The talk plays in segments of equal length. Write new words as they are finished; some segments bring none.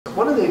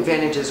One of the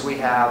advantages we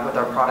have with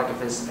our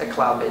product is a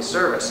cloud-based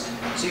service.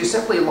 So you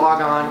simply log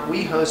on,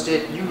 we host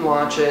it, you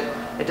launch it.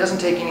 It doesn't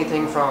take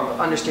anything from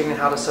understanding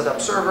how to set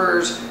up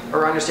servers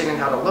or understanding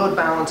how to load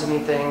balance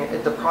anything.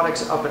 The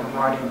product's up and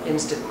running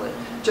instantly.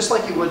 Just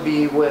like you would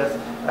be with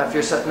if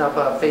you're setting up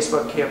a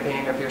Facebook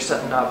campaign, if you're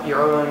setting up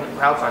your own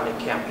crowdfunding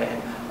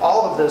campaign.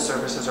 All of those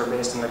services are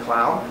based in the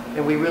cloud,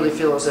 and we really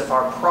feel as if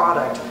our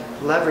product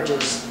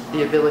leverages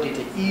the ability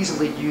to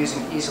easily use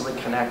and easily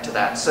connect to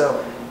that.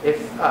 So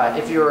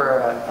if you're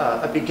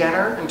a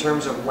beginner in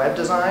terms of web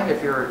design,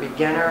 if you're a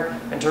beginner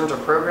in terms of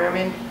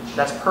programming,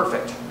 that's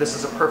perfect. This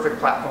is a perfect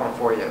platform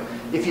for you.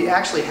 If you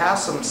actually have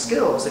some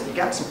skills, if you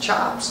got some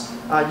chops,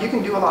 you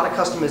can do a lot of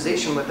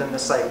customization within the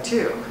site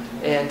too.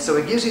 And so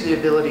it gives you the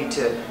ability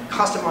to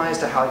customize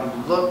to how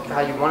you look,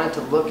 how you want it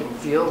to look and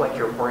feel like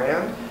your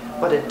brand,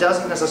 but it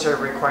doesn't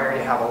necessarily require you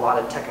to have a lot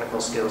of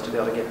technical skills to be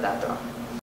able to get that done.